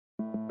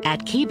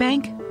At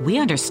KeyBank, we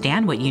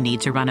understand what you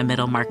need to run a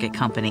middle market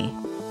company.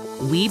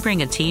 We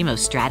bring a team of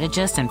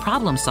strategists and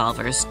problem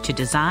solvers to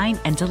design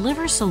and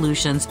deliver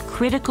solutions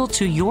critical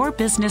to your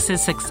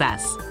business's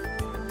success.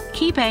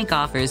 KeyBank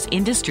offers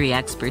industry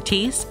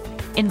expertise,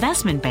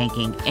 investment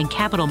banking and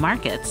capital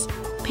markets,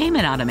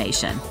 payment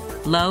automation,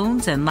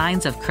 loans and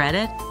lines of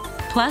credit,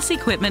 plus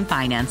equipment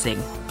financing.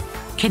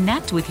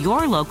 Connect with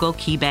your local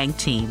KeyBank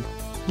team.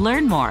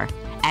 Learn more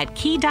at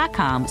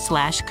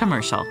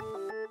key.com/commercial.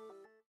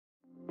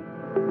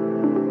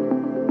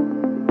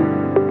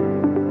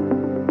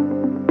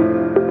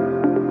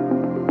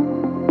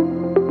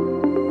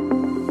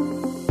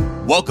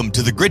 Welcome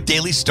to the Grit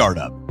Daily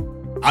Startup.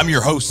 I'm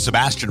your host,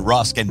 Sebastian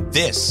Rusk, and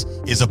this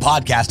is a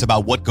podcast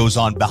about what goes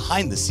on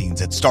behind the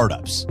scenes at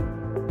startups.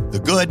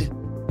 The good,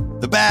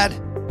 the bad,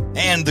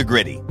 and the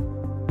gritty.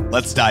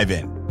 Let's dive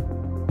in.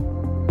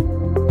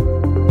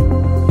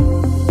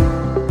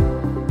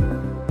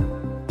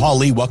 Paul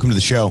Lee, welcome to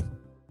the show.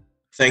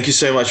 Thank you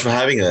so much for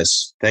having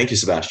us. Thank you,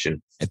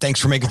 Sebastian. And thanks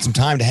for making some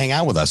time to hang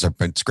out with us.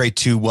 It's great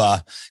to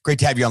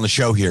have you on the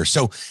show here.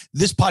 So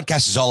this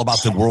podcast is all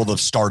about the world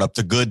of startup.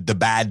 The good, the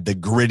bad, the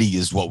gritty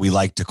is what we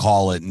like to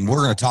call it. And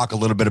we're going to talk a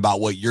little bit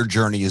about what your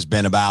journey has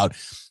been about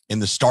in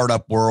the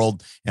startup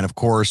world. And of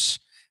course,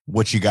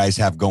 what you guys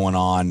have going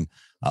on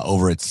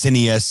over at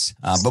Synesis.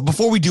 But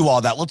before we do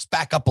all that, let's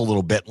back up a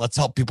little bit. Let's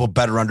help people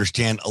better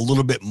understand a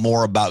little bit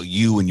more about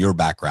you and your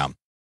background.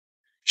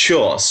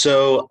 Sure.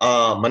 So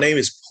my name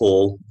is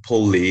Paul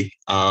Lee.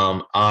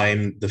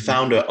 I'm the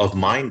founder of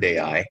Mind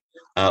AI,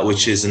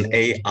 which is an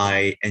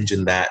AI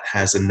engine that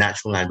has a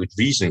natural language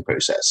reasoning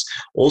process.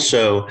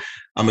 Also,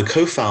 I'm a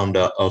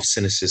co-founder of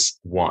Synesis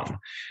One.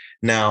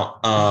 Now,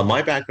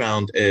 my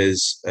background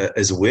is a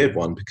weird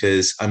one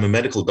because I'm a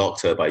medical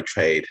doctor by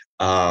trade,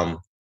 a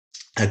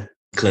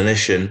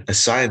clinician, a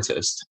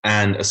scientist,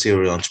 and a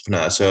serial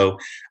entrepreneur. So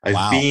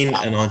I've been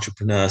an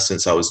entrepreneur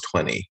since I was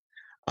 20,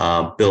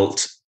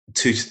 built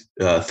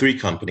three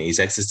companies,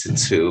 exited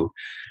two,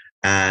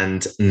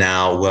 and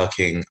now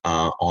working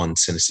on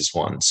Synesis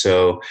One.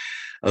 So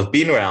I've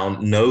been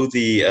around, know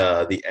the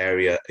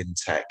area in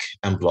tech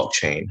and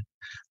blockchain,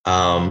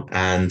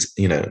 and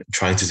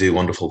trying to do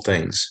wonderful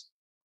things.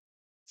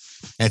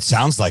 It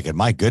sounds like it.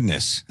 My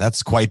goodness,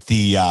 that's quite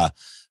the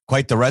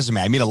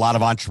resume. I meet a lot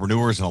of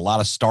entrepreneurs and a lot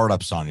of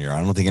startups on here.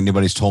 I don't think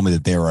anybody's told me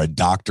that they are a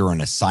doctor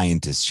and a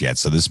scientist yet.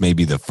 So this may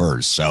be the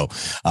first. So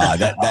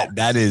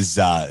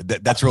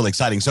that's really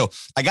exciting. So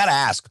I got to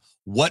ask,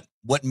 what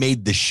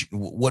made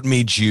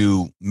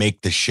you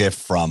make the shift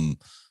from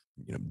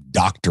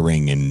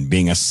doctoring and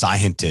being a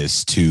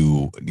scientist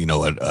to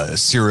a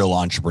serial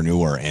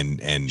entrepreneur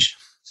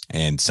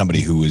and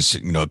somebody who is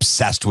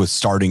obsessed with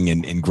starting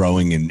and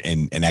growing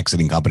and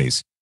exiting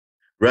companies?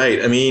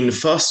 Right. I mean,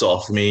 first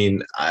off, a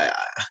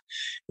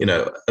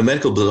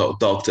medical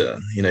doctor,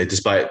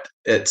 despite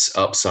its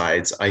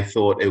upsides, I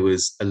thought it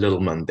was a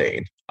little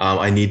mundane.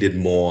 I needed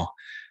more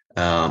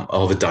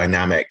of a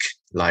dynamic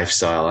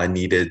lifestyle. I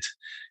needed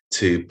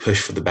to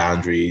push for the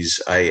boundaries.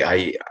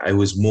 I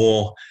was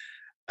more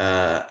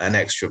an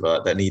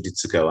extrovert that needed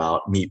to go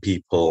out, meet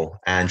people,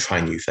 and try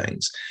new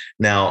things.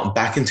 Now,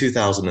 back in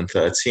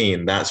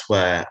 2013, that's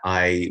where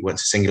I went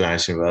to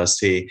Singularity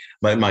University.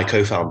 My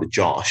co-founder,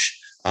 Josh,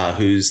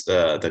 who's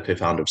the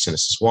co-founder of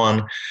Synesis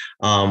One,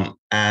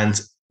 and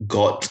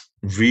got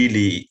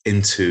really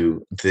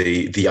into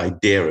the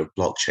idea of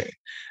blockchain.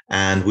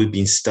 And we've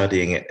been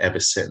studying it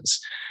ever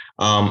since.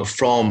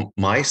 From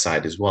my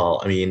side as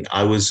well,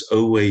 I was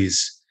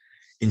always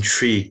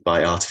intrigued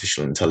by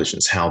artificial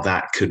intelligence, how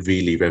that could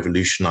really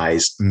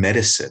revolutionize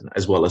medicine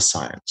as well as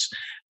science.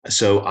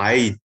 So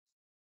I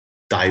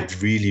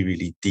dived really,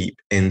 really deep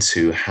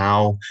into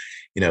how,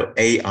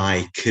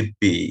 AI could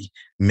be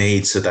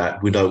made so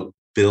that we don't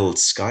build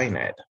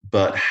Skynet,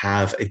 but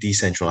have a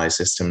decentralized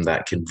system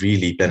that can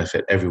really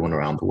benefit everyone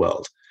around the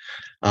world.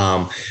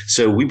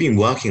 So we've been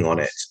working on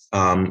it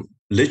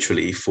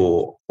literally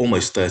for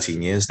almost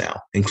 13 years now,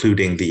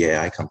 including the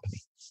AI company.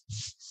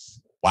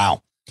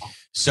 Wow.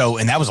 So,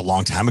 and that was a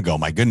long time ago.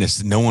 My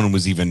goodness, no one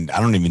was I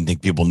don't even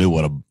think people knew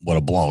what a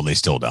blow, they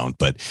still don't,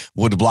 but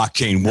what a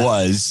blockchain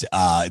was.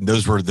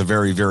 Those were the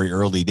very, very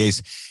early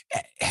days.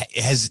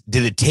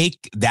 Did it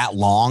take that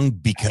long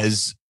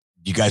because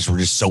you guys were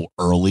just so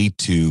early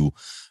to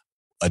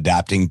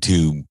adapting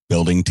to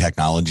building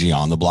technology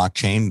on the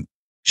blockchain?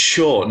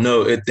 Sure.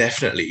 No, it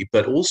definitely.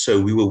 But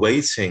also we were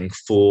waiting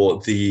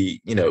for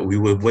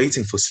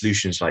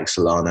solutions like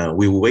Solana.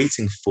 We were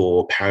waiting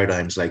for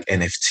paradigms like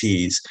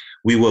NFTs.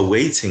 We were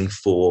waiting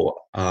for,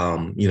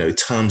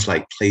 terms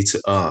like play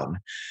to earn,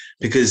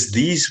 because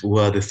these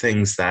were the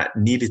things that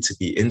needed to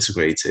be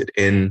integrated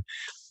in.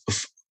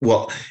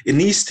 Well, it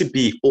needs to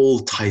be all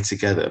tied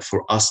together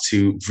for us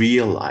to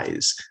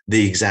realize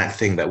the exact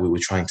thing that we were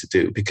trying to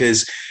do.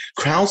 Because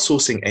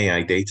crowdsourcing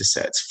AI data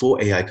sets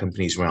for AI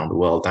companies around the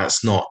world,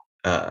 that's not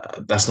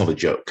that's not a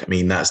joke. I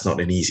mean, that's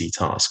not an easy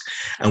task.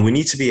 And we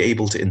need to be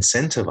able to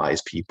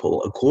incentivize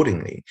people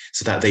accordingly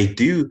so that they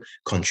do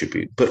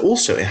contribute. But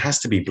also, it has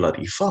to be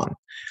bloody fun.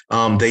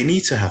 They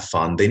need to have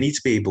fun. They need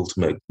to be able to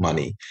make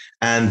money,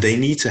 and they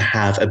need to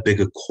have a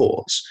bigger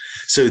cause.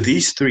 So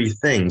these three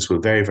things were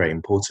very, very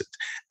important.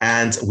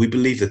 And we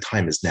believe the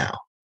time is now.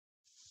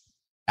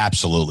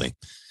 Absolutely.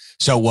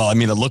 So, well, I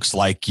mean, it looks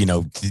like,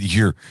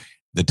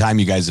 the time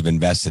you guys have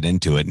invested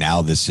into it,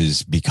 now this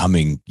is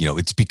becoming,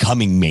 it's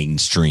becoming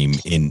mainstream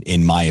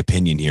in my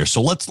opinion here.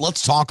 So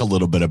let's talk a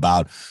little bit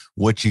about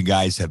what you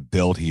guys have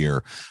built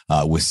here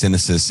with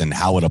Synesis and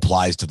how it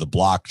applies to the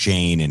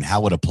blockchain and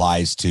how it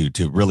applies to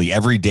really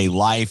everyday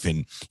life.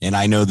 And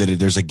I know that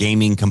there's a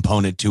gaming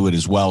component to it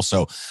as well.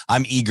 So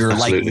I'm eager,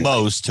 Absolutely. like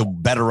most, to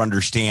better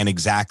understand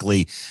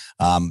exactly,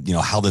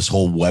 how this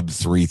whole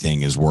Web3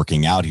 thing is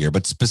working out here,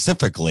 but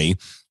specifically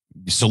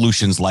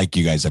solutions like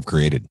you guys have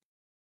created.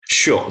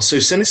 Sure. So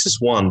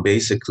Synesis One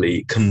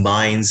basically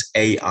combines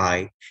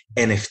AI,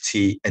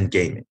 NFT, and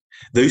gaming,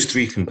 those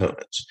three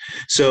components.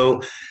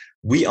 So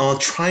we are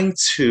trying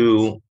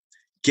to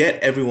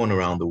get everyone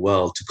around the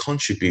world to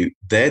contribute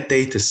their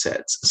data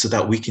sets so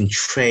that we can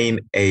train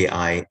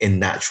AI in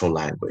natural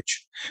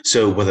language.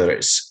 So whether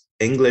it's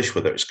English,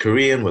 whether it's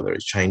Korean, whether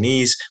it's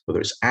Chinese,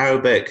 whether it's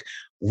Arabic,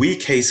 we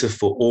cater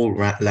for all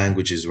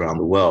languages around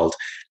the world.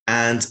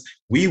 And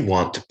we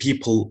want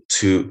people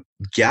to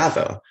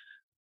gather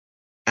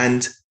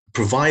and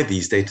provide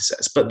these data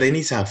sets, but they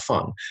need to have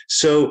fun.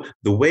 So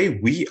the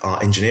way we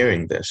are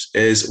engineering this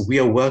is we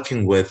are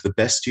working with the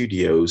best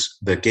studios,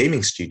 the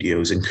gaming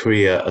studios in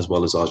Korea, as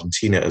well as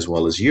Argentina, as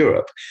well as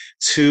Europe,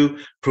 to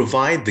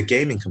provide the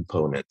gaming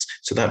component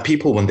so that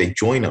people, when they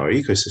join our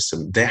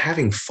ecosystem, they're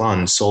having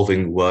fun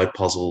solving word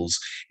puzzles,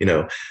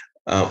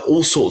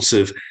 all sorts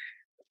of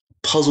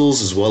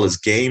puzzles, as well as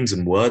games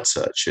and word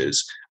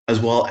searches, as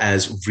well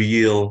as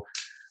real,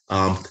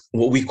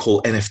 what we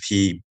call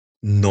NFT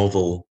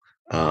novel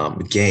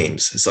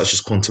games, such as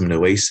Quantum and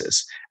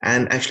Oasis,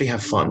 and actually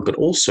have fun. But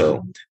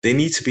also, they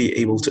need to be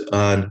able to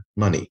earn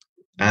money,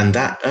 and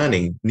that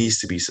earning needs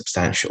to be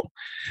substantial.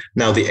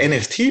 Now, the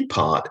NFT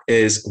part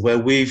is where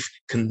we've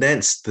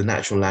condensed the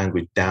natural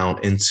language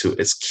down into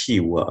its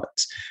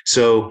keywords.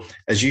 So,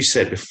 as you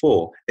said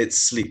before, it's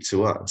sleep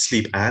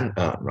and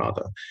earn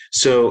rather.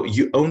 So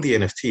you own the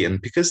NFT,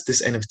 and because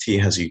this NFT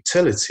has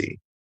utility,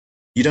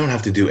 you don't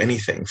have to do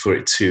anything for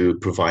it to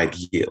provide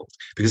yield,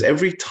 because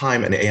every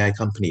time an AI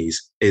company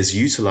is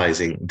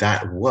utilizing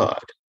that word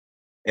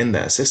in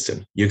their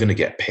system, you're going to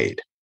get paid.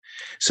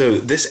 So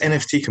this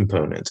NFT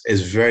component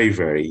is very,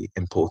 very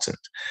important.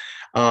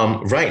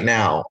 Right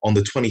now, on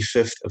the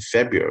 25th of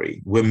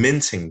February, we're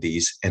minting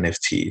these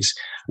NFTs.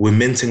 We're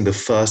minting the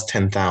first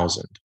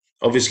 10,000.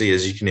 Obviously,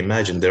 as you can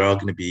imagine, there are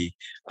going to be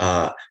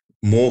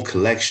more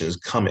collections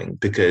coming,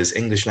 because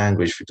English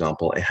language, for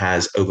example, it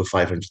has over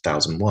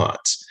 500,000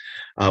 words.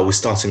 We're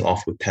starting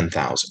off with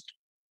 10,000.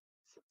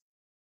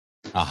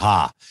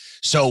 Aha.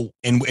 So,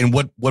 and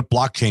what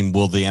blockchain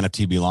will the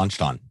NFT be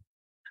launched on?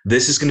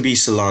 This is going to be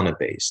Solana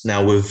based.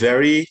 Now, we're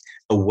very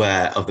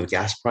aware of the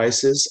gas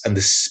prices and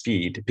the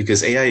speed,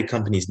 because AI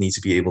companies need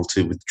to be able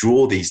to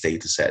withdraw these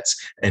data sets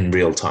in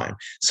real time.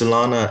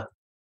 Solana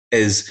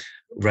is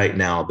right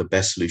now the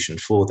best solution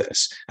for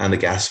this, and the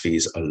gas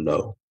fees are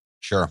low.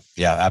 Sure.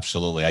 Yeah,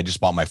 absolutely. I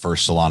just bought my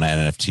first Solana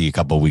NFT a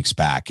couple of weeks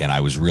back, and I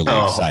was really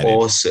excited.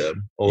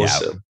 Awesome. Yeah,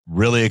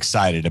 really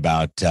excited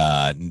about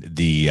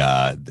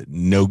the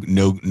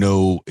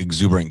no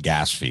exuberant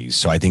gas fees.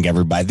 So I think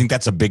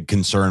that's a big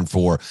concern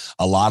for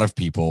a lot of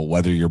people,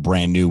 whether you're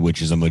brand new,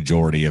 which is a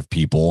majority of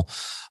people,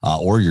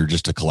 or you're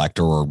just a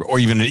collector, or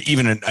even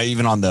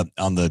on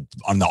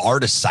the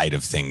artist side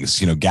of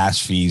things.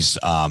 Gas fees,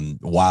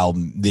 while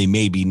they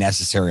may be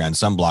necessary on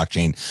some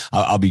blockchain,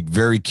 I'll be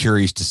very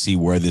curious to see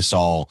where this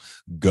all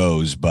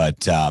goes.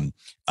 But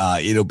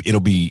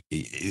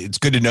it's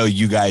good to know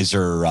you guys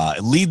are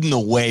leading the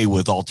way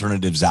with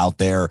alternatives out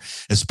there,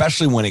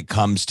 especially when it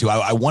comes to,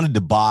 I wanted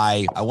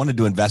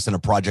to invest in a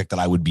project that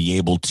I would be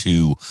able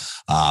to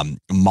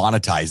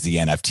monetize the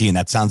NFT. And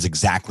that sounds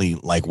exactly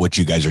like what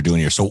you guys are doing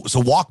here. So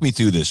walk me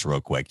through this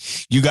real quick.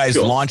 You guys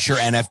launch your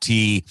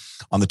NFT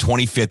on the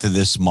 25th of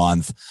this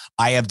month.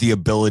 I have the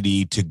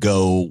ability to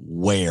go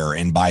where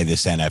and buy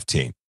this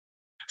NFT?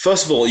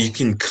 First of all, you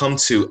can come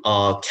to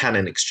our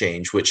Canon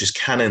exchange, which is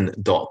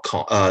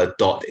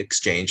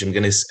canon.exchange. I'm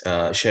going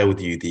to share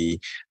with you the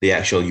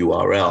actual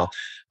URL.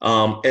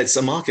 It's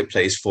a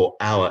marketplace for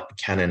our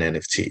Canon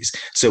NFTs.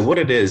 So what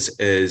it is,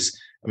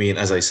 I mean,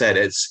 as I said,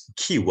 it's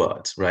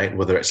keywords, right?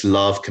 Whether it's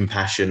love,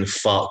 compassion,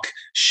 fuck,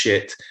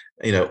 shit,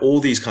 all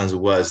these kinds of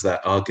words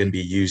that are going to be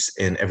used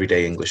in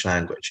everyday English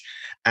language.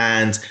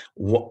 And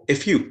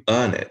if you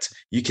earn it,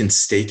 you can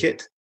stake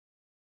it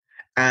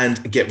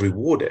and get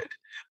rewarded.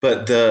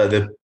 But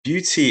the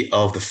beauty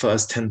of the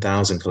first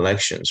 10,000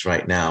 collections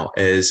right now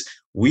is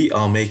we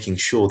are making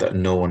sure that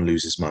no one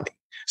loses money.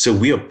 So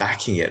we are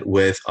backing it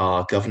with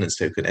our governance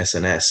token,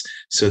 SNS,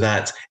 so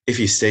that if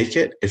you stake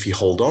it, if you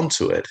hold on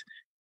to it,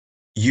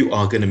 you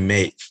are going to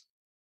make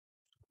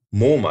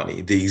more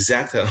money, the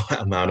exact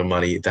amount of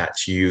money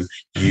that you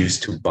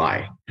used to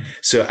buy.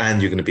 So,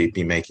 and you're going to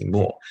be making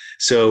more.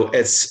 So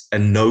it's a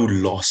no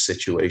loss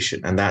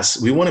situation. And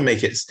we want to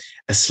make it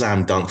a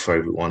slam dunk for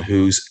everyone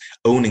who's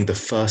owning the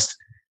first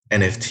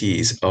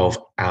NFTs of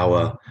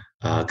our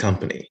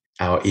company,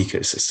 our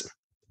ecosystem.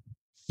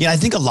 Yeah, I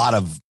think a lot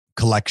of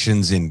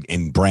collections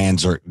in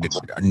brands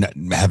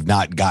have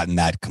not gotten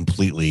that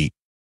completely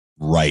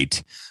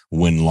right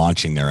when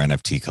launching their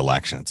NFT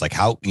collection. It's like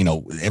how,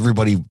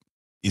 everybody,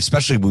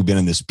 especially we've been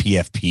in this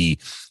PFP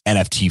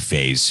NFT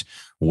phase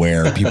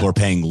where people are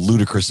paying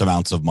ludicrous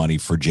amounts of money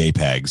for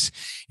JPEGs.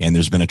 And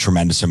there's been a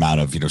tremendous amount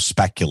of,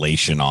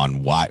 speculation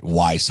on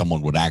why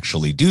someone would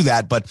actually do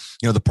that. But,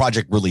 the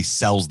project really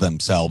sells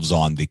themselves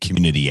on the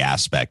community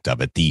aspect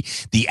of it, the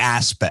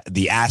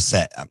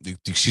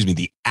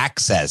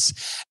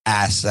access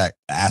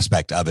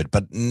aspect of it,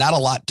 but not a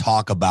lot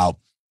talk about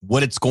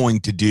what it's going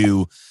to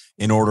do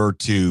in order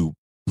to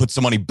put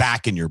some money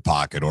back in your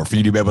pocket or for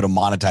you to be able to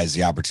monetize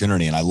the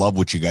opportunity. And I love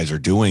what you guys are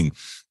doing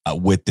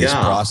with this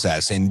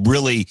process and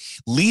really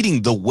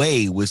leading the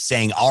way with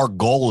saying our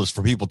goal is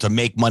for people to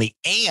make money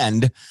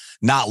and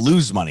not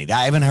lose money.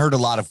 I haven't heard a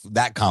lot of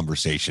that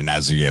conversation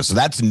as of yet. So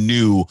that's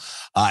new,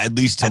 at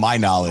least to my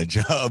knowledge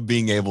of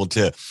being able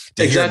to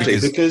exactly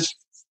hear because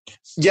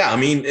yeah, I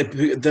mean,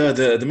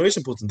 the most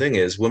important thing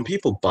is when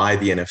people buy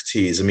the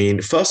NFTs, I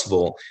mean, first of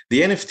all,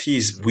 the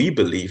NFTs, we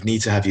believe,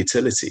 need to have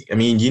utility. I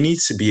mean, you need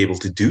to be able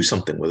to do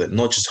something with it,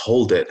 not just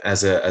hold it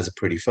as a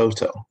pretty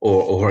photo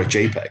or a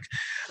JPEG.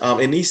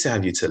 It needs to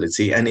have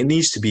utility and it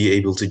needs to be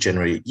able to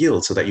generate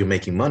yield so that you're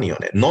making money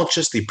on it, not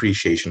just the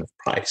appreciation of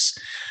price.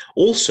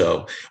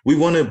 Also, we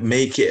want to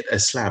make it a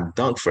slam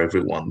dunk for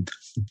everyone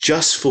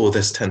just for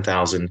this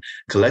 10,000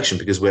 collection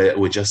because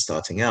we're just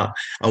starting out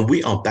and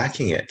we are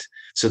backing it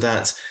so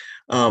that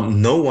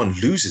no one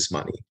loses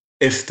money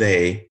if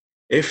they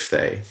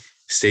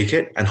stake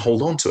it and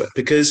hold on to it.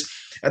 Because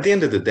at the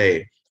end of the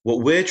day,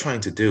 what we're trying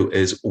to do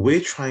is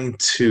we're trying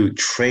to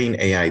train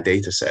AI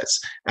data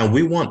sets, and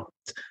we want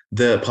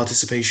the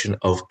participation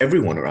of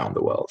everyone around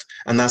the world.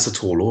 And that's a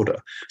tall order.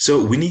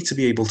 So we need to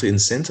be able to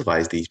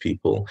incentivize these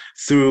people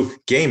through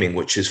gaming,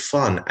 which is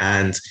fun.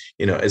 And,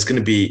 it's going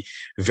to be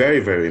very,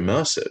 very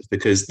immersive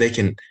because they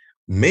can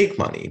make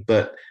money,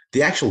 but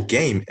the actual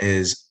game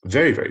is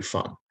very, very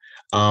fun.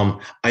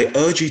 I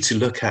urge you to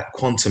look at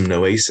Quantum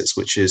Noasis,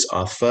 which is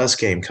our first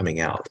game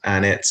coming out,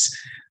 and it's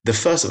the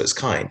first of its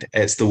kind.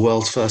 It's the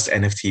world's first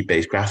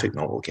NFT-based graphic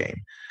novel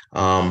game.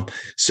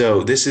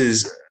 So this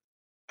is,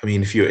 I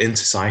mean, if you're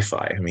into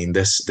sci-fi, I mean,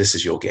 this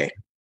is your game.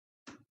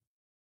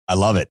 I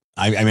love it.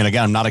 I mean,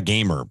 again, I'm not a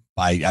gamer.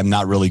 I'm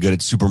not really good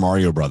at Super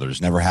Mario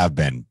Brothers, never have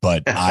been,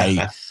 but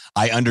I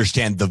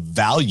understand the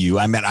value.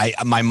 I mean,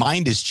 my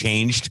mind has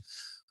changed,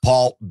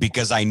 Paul,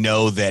 because I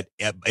know that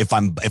if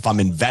I'm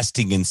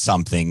investing in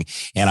something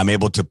and I'm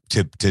able to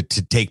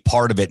take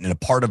part of it, and a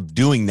part of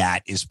doing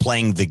that is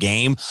playing the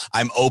game,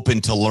 I'm open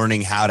to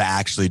learning how to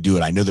actually do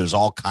it. I know there's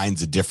all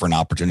kinds of different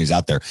opportunities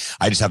out there.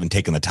 I just haven't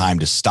taken the time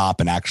to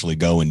stop and actually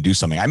go and do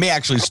something. I may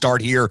actually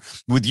start here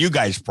with you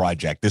guys'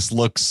 project. This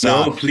looks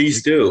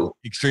please do.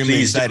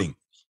 Extremely exciting.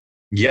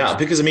 Yeah,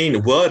 because I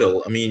mean,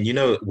 Wordle,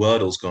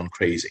 Wordle's gone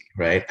crazy,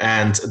 right?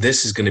 And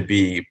this is going to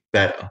be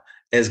better.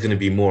 It's going to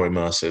be more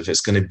immersive.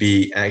 It's going to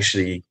be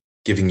actually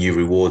giving you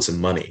rewards and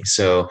money.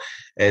 So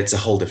it's a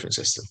whole different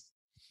system.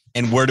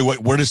 And where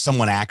does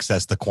someone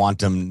access the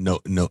Quantum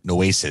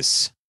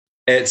Noasis?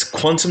 It's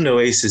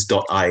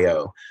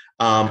quantumnoasis.io.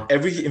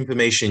 Every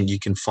information you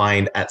can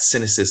find at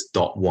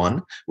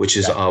Synesis.one, which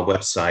is our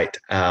website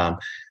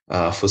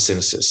for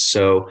Synesis.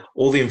 So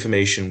all the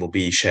information will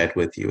be shared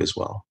with you as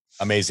well.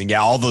 Amazing.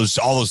 Yeah, all those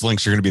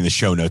links are going to be in the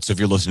show notes. So if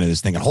you're listening to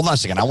this thing, and hold on a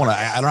second, I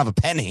don't have a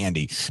pen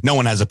handy. No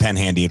one has a pen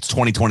handy. It's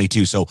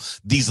 2022. So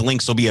these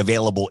links will be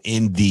available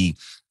in the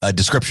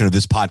description of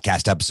this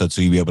podcast episode.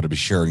 So you'll be able to be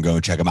sure and go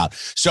and check them out.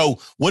 So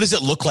what does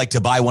it look like to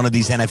buy one of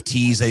these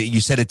NFTs?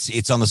 You said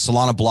it's on the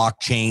Solana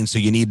blockchain. So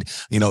you need,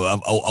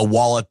 a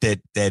wallet that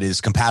is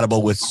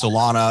compatible with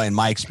Solana. In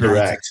my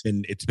experience,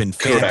 correct. It's been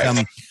Phantom.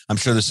 Correct. I'm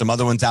sure there's some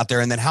other ones out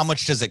there. And then how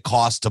much does it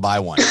cost to buy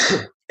one?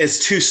 It's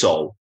 2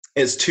 Sol.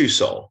 It's 2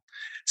 Sol.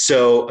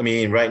 So, I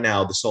mean, right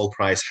now the Sol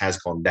price has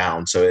gone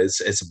down. So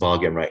it's a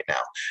bargain right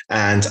now.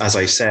 And as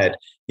I said,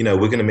 we're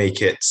going to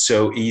make it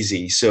so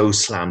easy, so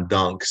slam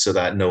dunk, so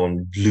that no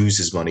one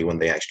loses money when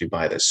they actually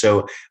buy this.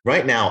 So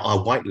right now our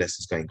whitelist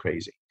is going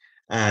crazy,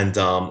 and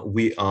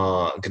we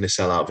are going to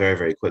sell out very,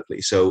 very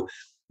quickly. So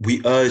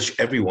we urge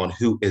everyone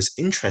who is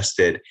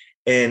interested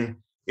in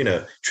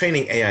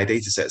training AI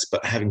data sets,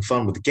 but having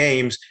fun with the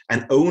games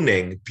and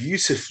owning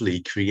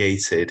beautifully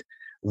created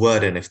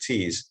word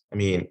NFTs. I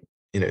mean,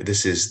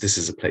 this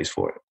is a place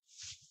for it.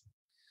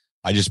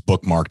 I just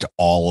bookmarked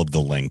all of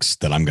the links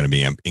that I'm going to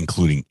be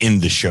including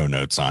in the show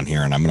notes on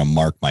here. And I'm going to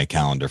mark my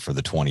calendar for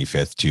the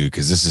 25th too,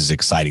 because this is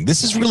exciting.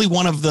 This is really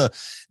one of the,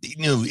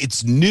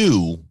 it's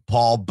new,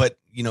 Paul, but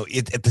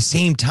at the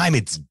same time,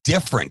 it's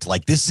different.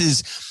 Like this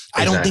is,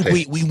 I don't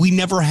think we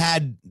never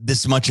had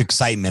this much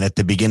excitement at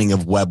the beginning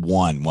of Web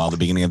 1, the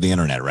beginning of the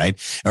internet, right?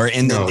 Or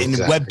in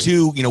Web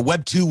 2,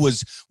 Web 2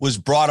 was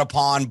brought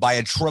upon by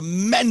a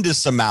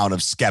tremendous amount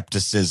of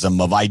skepticism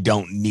of I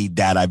don't need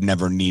that, I've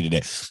never needed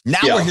it. Now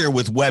we're here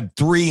with Web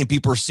 3 and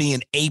people are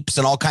seeing apes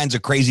and all kinds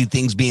of crazy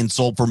things being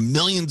sold for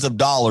millions of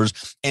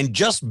dollars. And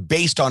just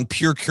based on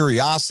pure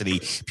curiosity,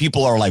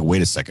 people are like,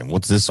 wait a second,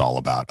 what's this all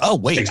about? Oh,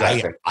 wait,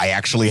 I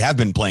actually have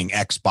been playing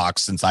Xbox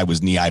since I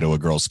was knee-high a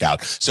Girl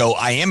Scout. So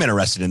I am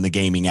interested in the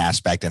gaming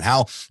aspect and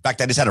how, in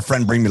fact, I just had a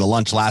friend bring me to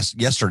lunch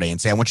yesterday and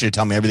say, I want you to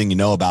tell me everything you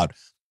know about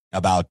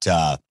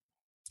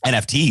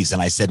NFTs. And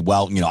I said,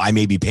 well, I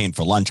may be paying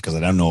for lunch because I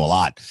don't know a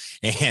lot.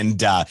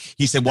 And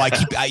he said, well,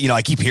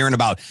 I keep hearing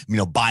about,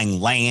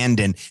 buying land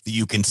and that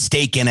you can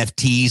stake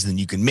NFTs and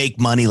you can make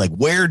money. Like,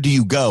 where do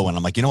you go? And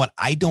I'm like, you know what?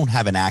 I don't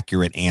have an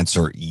accurate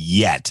answer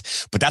yet,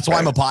 but that's why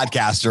I'm a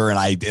podcaster.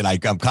 And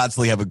I'm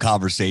constantly having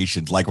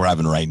conversations like we're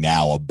having right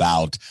now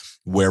about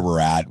where we're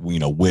at,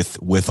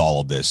 with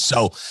all of this.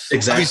 So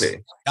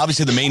exactly.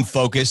 Obviously the main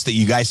focus that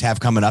you guys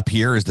have coming up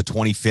here is the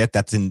 25th.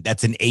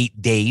 That's in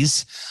 8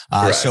 days.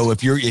 So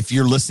if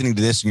you're listening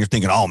to this and you're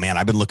thinking, oh man,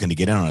 I've been looking to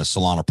get in on a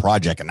Solana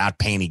project and not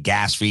pay any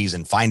gas fees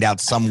and find out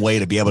some way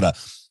to be able to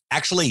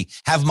actually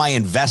have my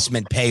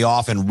investment pay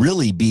off and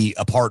really be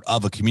a part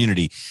of a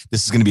community,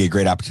 this is going to be a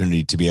great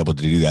opportunity to be able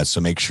to do that. So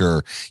make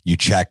sure you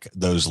check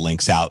those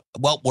links out.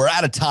 Well, we're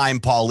out of time,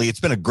 Paul Lee. It's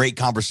been a great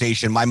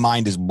conversation. My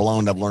mind is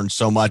blown. I've learned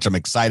so much. I'm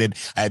excited.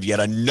 I have yet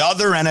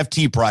another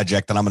NFT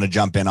project that I'm going to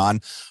jump in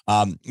on,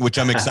 which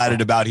I'm excited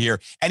about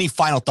here. Any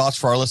final thoughts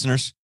for our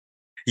listeners?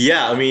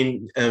 Yeah, I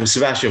mean,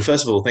 Sebastian,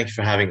 first of all, thank you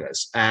for having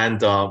us. And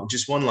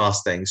just one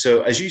last thing.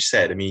 So as you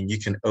said, I mean, you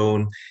can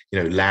own,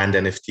 land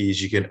NFTs,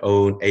 you can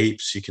own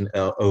apes, you can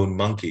own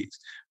monkeys,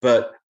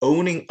 but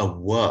owning a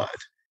word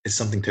is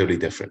something totally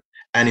different.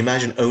 And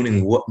imagine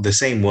owning the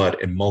same word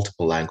in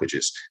multiple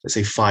languages, let's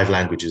say 5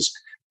 languages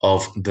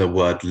of the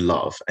word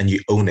love, and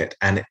you own it,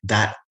 and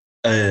that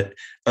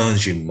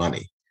earns you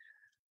money.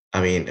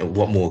 I mean,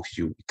 what more could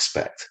you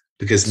expect?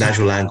 Because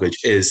natural language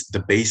is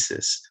the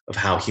basis of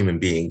how human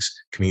beings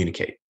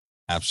communicate.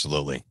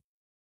 Absolutely.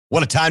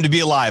 What a time to be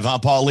alive, huh,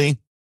 Paul Lee?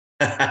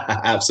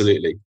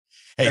 Absolutely.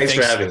 Hey, thanks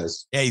for having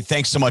us. Hey,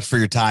 thanks so much for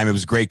your time. It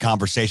was a great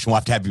conversation. We'll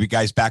have to have you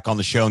guys back on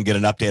the show and get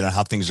an update on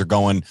how things are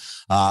going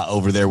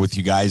over there with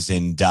you guys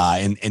and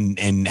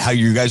how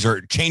you guys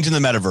are changing the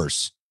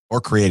metaverse or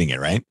creating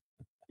it, right?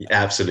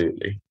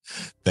 Absolutely.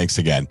 Thanks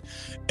again.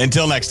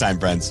 Until next time,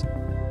 friends.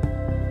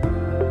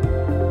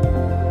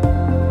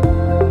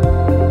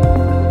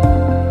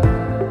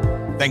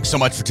 Thanks so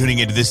much for tuning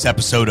into this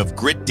episode of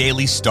Grit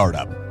Daily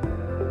Startup.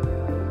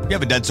 If you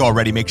haven't done so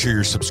already, make sure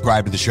you're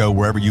subscribed to the show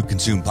wherever you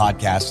consume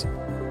podcasts.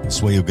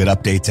 This way you'll get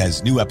updates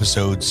as new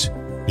episodes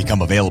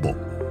become available.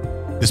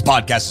 This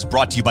podcast is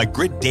brought to you by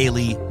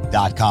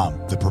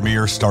gritdaily.com, the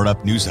premier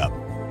startup news hub.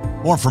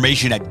 More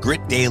information at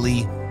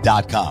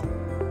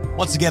gritdaily.com.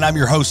 Once again, I'm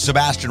your host,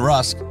 Sebastian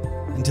Rusk.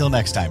 Until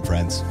next time,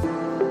 friends.